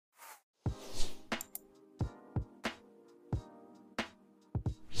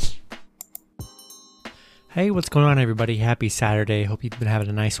Hey, what's going on, everybody? Happy Saturday. Hope you've been having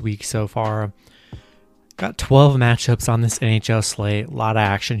a nice week so far. Got 12 matchups on this NHL slate. A lot of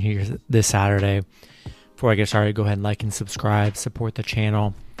action here this Saturday. Before I get started, go ahead and like and subscribe, support the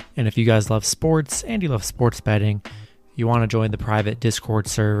channel. And if you guys love sports and you love sports betting, you want to join the private Discord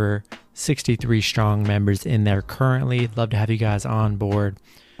server, 63 strong members in there currently. Love to have you guys on board.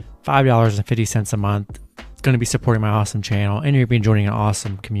 $5.50 a month. It's going to be supporting my awesome channel, and you're going to be joining an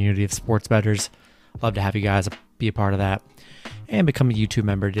awesome community of sports bettors. Love to have you guys be a part of that and become a YouTube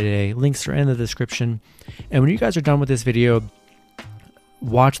member today. Links are in the description. And when you guys are done with this video,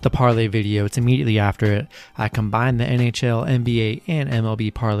 watch the parlay video. It's immediately after it. I combine the NHL, NBA, and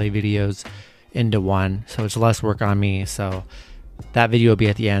MLB parlay videos into one, so it's less work on me. So that video will be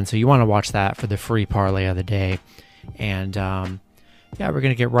at the end. So you want to watch that for the free parlay of the day. And yeah, we're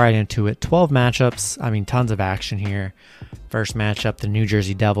going to get right into it. 12 matchups. I mean, tons of action here. First matchup, the New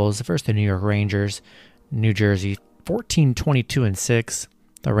Jersey Devils versus the New York Rangers. New Jersey 14-22-6.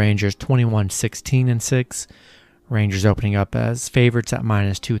 The Rangers 21-16-6. Rangers opening up as favorites at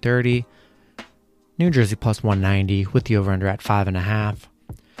minus 230. New Jersey plus 190 with the over-under at 5.5.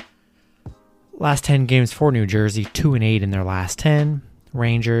 Last 10 games for New Jersey, 2-8 in their last 10.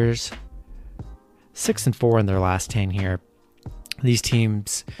 Rangers 6-4 in their last 10 here. These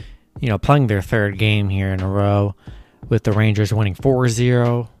teams, playing their third game here in a row, with the Rangers winning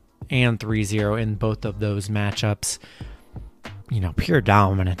 4-0 and 3-0 in both of those matchups. Pure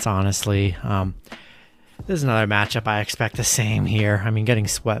dominance, honestly. This is another matchup I expect the same here. I mean, getting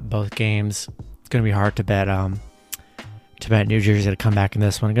swept both games. It's going to be hard to bet. New Jersey to come back in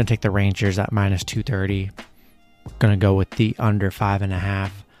this one. I'm going to take the Rangers at minus 230. Going to go with the under 5.5.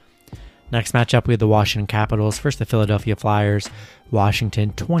 Next matchup, we have the Washington Capitals versus the Philadelphia Flyers.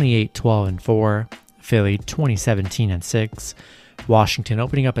 Washington 28-12-4. Philly 20-17-6. Washington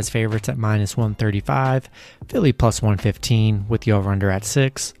opening up as favorites at minus 135. Philly plus 115 with the over-under at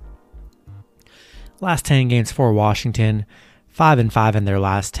 6. Last 10 games for Washington, 5-5 in their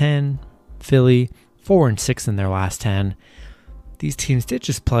last 10. Philly 4-6 in their last 10. These teams did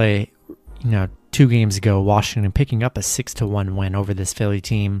just play, 2 games ago. Washington picking up a 6-1 win over this Philly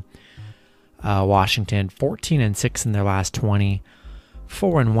team. Washington 14-6 in their last 20,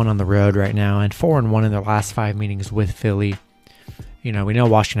 4-1 on the road right now, and 4-1 in their last 5 meetings with Philly. We know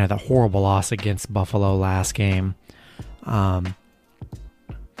Washington had a horrible loss against Buffalo last game. I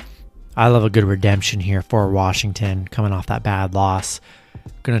love a good redemption here for Washington coming off that bad loss.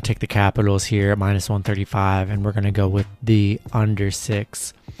 Going to take the Capitals here at minus 135, and we're going to go with the under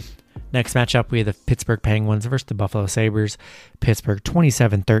 6. Next matchup, we have the Pittsburgh Penguins versus the Buffalo Sabres. Pittsburgh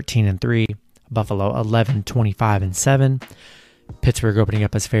 27-13-3. Buffalo 11-25-7. Pittsburgh opening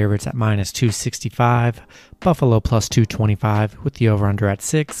up as favorites at minus 265. Buffalo plus 225 with the over-under at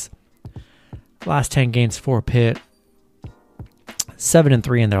 6. Last 10 games for Pitt.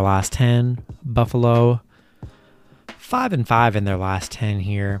 7-3 in their last 10. Buffalo 5-5 in their last 10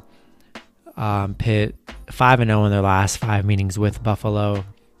 here. Pitt 5-0 in their last 5 meetings with Buffalo.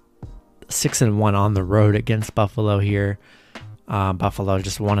 6-1 on the road against Buffalo here. Buffalo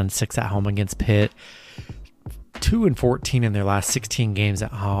just 1-6 at home against Pitt. 2-14 in their last 16 games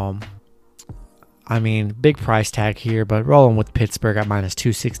at home. I mean, big price tag here, but rolling with Pittsburgh at minus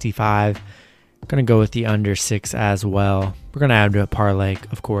 265. Going to go with the under 6 as well. We're going to add to a parlay,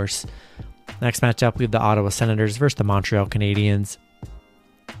 of course. Next matchup, we have the Ottawa Senators versus the Montreal Canadiens.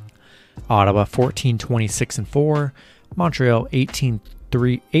 Ottawa 14-26-4. Montreal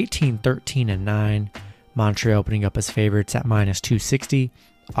 18-13-9. Montreal opening up as favorites at minus 260.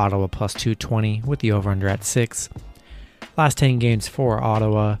 Ottawa plus 220 with the over-under at 6. Last 10 games for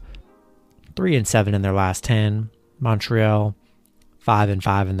Ottawa, 3-7 in their last 10. Montreal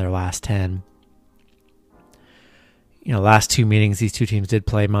 5-5 in their last 10. Last 2 meetings, these 2 teams did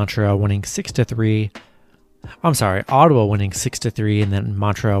play. Montreal winning 6-3. Ottawa winning 6-3, and then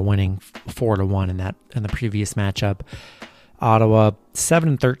Montreal winning 4-1 in the previous matchup. Ottawa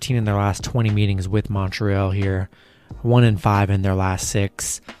 7-13 in their last 20 meetings with Montreal here. 1-5 in their last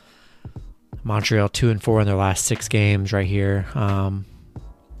 6. Montreal 2-4 in their last 6 games right here.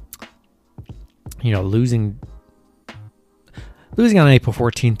 Losing on April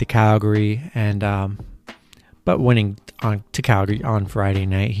 14th to Calgary, and but winning to Calgary on Friday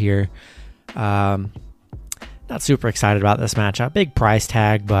night here. Not super excited about this matchup. Big price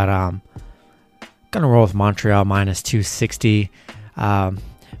tag, but gonna roll with Montreal minus 260.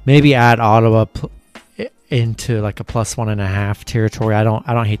 Maybe add Ottawa into like a plus 1.5 territory. I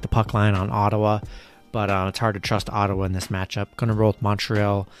don't hate the puck line on Ottawa, but it's hard to trust Ottawa in this matchup. Going to roll with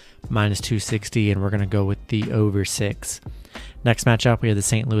Montreal minus 260, and we're going to go with the over 6. Next matchup, we have the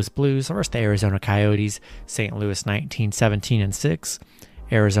St. Louis Blues versus the Arizona Coyotes. St. Louis 19-17-6,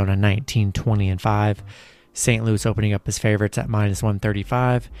 Arizona 19-20-5. St. Louis opening up as favorites at minus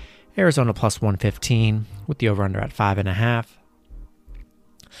 135, Arizona plus 115 with the over-under at 5.5.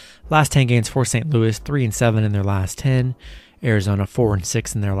 Last 10 games for St. Louis, 3-7 in their last 10. Arizona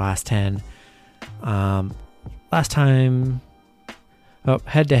 4-6 in their last 10. Last time,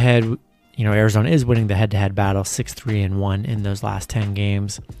 head-to-head, Arizona is winning the head-to-head battle, 6-3-1 in those last 10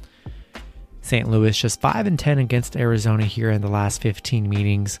 games. St. Louis just 5-10 against Arizona here in the last 15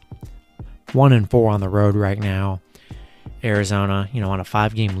 meetings. 1-4 on the road right now. Arizona, on a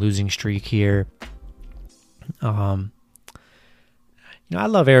 5-game losing streak here. I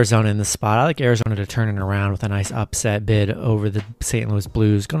love Arizona in this spot. I like Arizona to turn it around with a nice upset bid over the St. Louis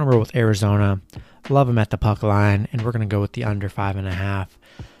Blues. Going to roll with Arizona. Love them at the puck line, and we're going to go with the under 5.5.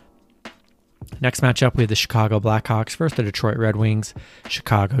 Next matchup, we have the Chicago Blackhawks versus the Detroit Red Wings.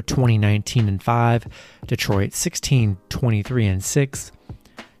 Chicago 20-19-5, Detroit 16-23-6.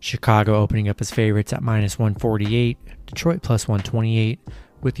 Chicago opening up as favorites at minus 148, Detroit plus 128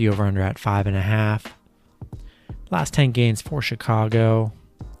 with the over-under at 5.5. Last 10 games for Chicago,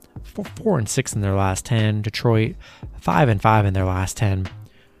 4-6 in their last 10. Detroit 5-5 in their last 10.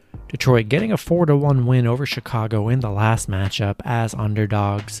 Detroit getting a 4-1 win over Chicago in the last matchup as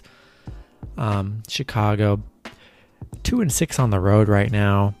underdogs. Chicago 2-6 on the road right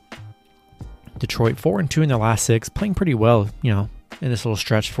now. Detroit 4-2 in their last 6, playing pretty well, in this little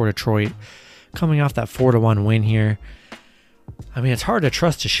stretch for Detroit, coming off that 4-1 win here. I mean, it's hard to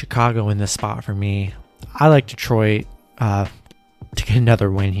trust Chicago in this spot for me. I like Detroit to get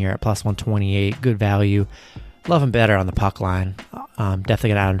another win here at plus 128. Good value. Love them better on the puck line. Definitely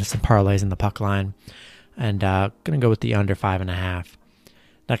going to add into some parlays in the puck line. And going to go with the under 5.5.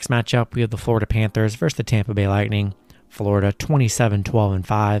 Next matchup, we have the Florida Panthers versus the Tampa Bay Lightning. Florida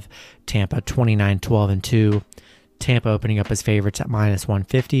 27-12-5. Tampa 29-12-2. Tampa opening up as favorites at minus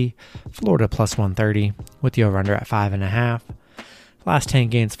 150. Florida plus 130 with the over-under at 5.5. Last 10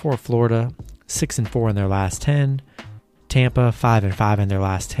 games for Florida, 6-4 in their last 10. Tampa 5-5 in their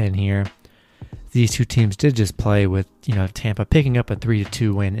last 10 here. These two teams did just play with, Tampa picking up a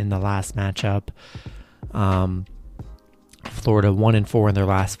 3-2 win in the last matchup. Florida 1-4 in their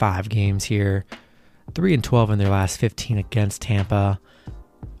last 5 games here. 3-12 in their last 15 against Tampa.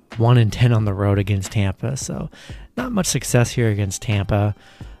 1-10 on the road against Tampa. So not much success here against Tampa.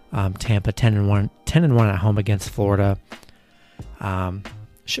 Tampa 10-1 at home against Florida.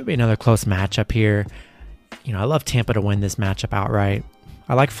 Should be another close matchup here. I love Tampa to win this matchup outright.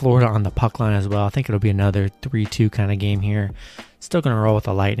 I like Florida on the puck line as well. I think it'll be another 3-2 kind of game here. Still going to roll with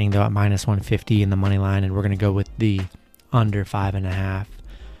the Lightning though at minus 150 in the money line, and we're going to go with the under 5.5.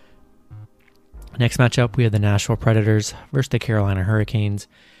 Next matchup, we have the Nashville Predators versus the Carolina Hurricanes.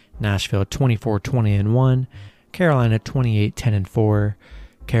 Nashville 24-20-1, Carolina 28-10-4.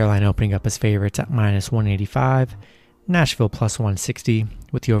 Carolina opening up as favorites at minus 185. Nashville plus 160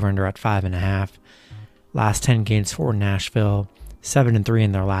 with the over-under at 5.5. Last 10 games for Nashville, 7-3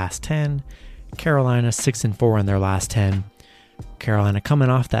 in their last 10. Carolina 6-4 in their last 10. Carolina coming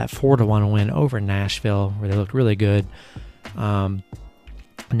off that 4-1 win over Nashville, where they looked really good.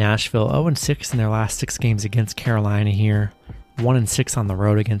 Nashville 0-6 in their last 6 games against Carolina here. 1-6 on the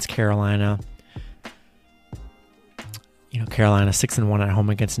road against Carolina. Carolina 6-1 at home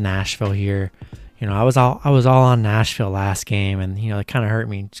against Nashville here. I was all on Nashville last game, and it kind of hurt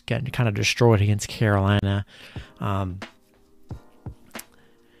me just getting kind of destroyed against Carolina. I'm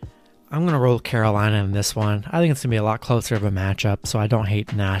going to roll Carolina in this one. I think it's going to be a lot closer of a matchup, so I don't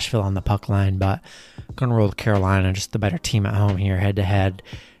hate Nashville on the puck line, but I'm going to roll Carolina, just the better team at home here, head-to-head,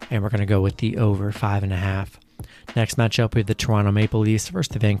 and we're going to go with the over 5.5. Next matchup, we have the Toronto Maple Leafs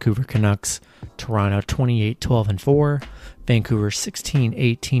versus the Vancouver Canucks. Toronto 28-12-4, Vancouver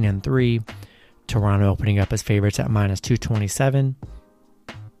 16-18-3. Toronto opening up as favorites at minus 227,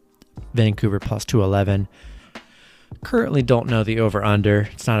 Vancouver plus 211. Currently don't know the over-under.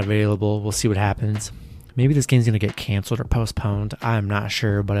 It's not available. We'll see what happens. Maybe this game's going to get canceled or postponed. I'm not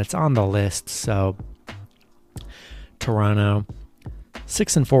sure, but it's on the list. So Toronto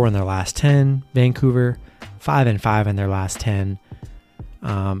 6-4 in their last 10. Vancouver 5-5 in their last 10.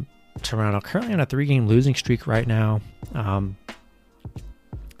 Toronto currently on a 3-game losing streak right now.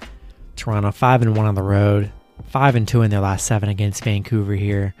 Toronto 5-1 on the road, 5-2 in their last 7 against Vancouver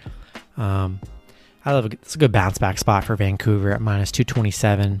here. It's a good bounce back spot for Vancouver at minus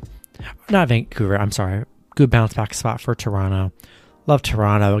 227. Not Vancouver, I'm sorry. Good bounce back spot for Toronto. Love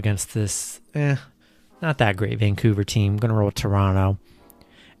Toronto against this not that great Vancouver team. Going to roll with Toronto.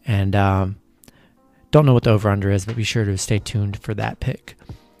 And don't know what the over-under is, but be sure to stay tuned for that pick.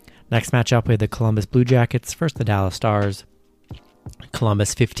 Next matchup, we have the Columbus Blue Jackets versus the Dallas Stars.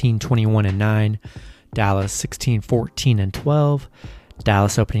 Columbus 15-21-9. Dallas 16-14-12.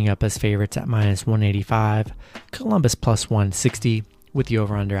 Dallas opening up as favorites at minus 185. Columbus plus 160 with the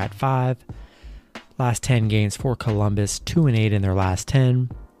over-under at 5. Last 10 games for Columbus, 2-8 in their last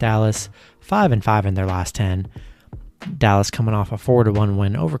 10. Dallas 5-5 in their last 10. Dallas coming off a 4-1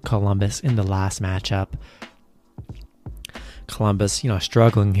 win over Columbus in the last matchup. Columbus,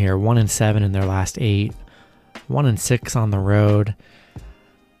 struggling here, 1-7 in their last 8, 1-6 on the road.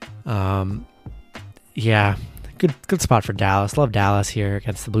 Good spot for Dallas. Love Dallas here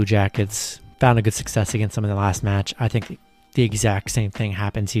against the Blue Jackets. Found a good success against them in the last match. I think the exact same thing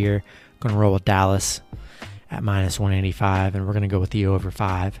happens here. Going to roll with Dallas at minus 185, and we're going to go with the over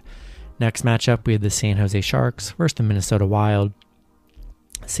 5. Next matchup, we have the San Jose Sharks versus the Minnesota Wild.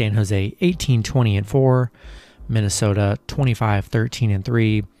 San Jose 18-20-4. Minnesota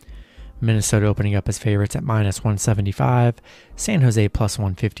 25-13-3. Minnesota opening up as favorites at minus 175. San Jose plus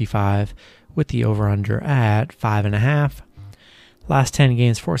 155 with the over-under at 5.5. Last 10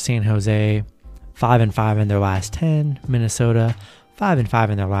 games for San Jose, 5-5 in their last 10. Minnesota 5-5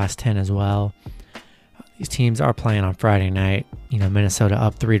 in their last 10 as well. These teams are playing on Friday night. Minnesota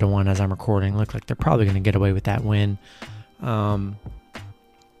up 3-1 as I'm recording. Look like they're probably going to get away with that win.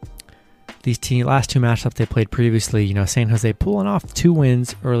 These last two matchups they played previously, San Jose pulling off 2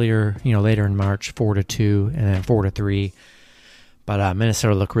 wins earlier, later in March, 4-2 and then 4-3. But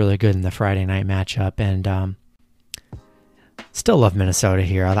Minnesota looked really good in the Friday night matchup, and still love Minnesota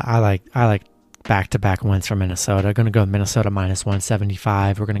here. I like back-to-back wins from Minnesota. Going to go with Minnesota minus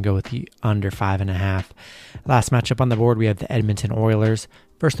 175. We're going to go with the under 5.5. Last matchup on the board, we have the Edmonton Oilers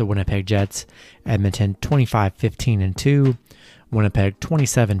versus the Winnipeg Jets. Edmonton 25-15-2. Winnipeg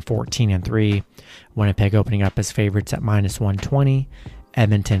 27-14-3. Winnipeg opening up as favorites at minus 120.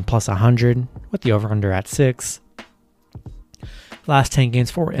 Edmonton plus 100 with the over-under at 6. Last 10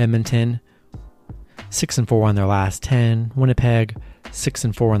 games for Edmonton, 6-4 on their last 10. Winnipeg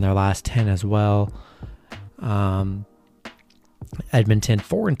 6-4 in their last 10 as well. Edmonton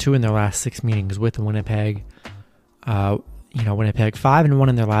 4-2 in their last 6 meetings with Winnipeg. Winnipeg 5-1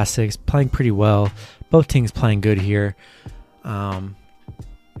 in their last 6, playing pretty well. Both teams playing good here. I'll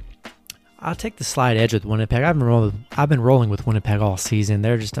take the slight edge with Winnipeg. I've been rolling with Winnipeg all season.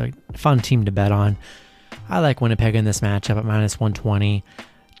 They're just a fun team to bet on. I like Winnipeg in this matchup at minus 120.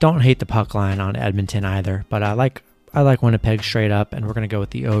 Don't hate the puck line on Edmonton either, but I like Winnipeg straight up, and we're going to go with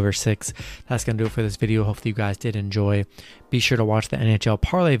the over 6. That's going to do it for this video. Hopefully you guys did enjoy. Be sure to watch the NHL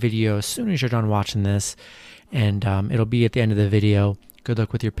parlay video as soon as you're done watching this, and it'll be at the end of the video. Good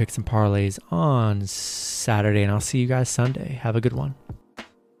luck with your picks and parlays on Saturday, and I'll see you guys Sunday. Have a good one.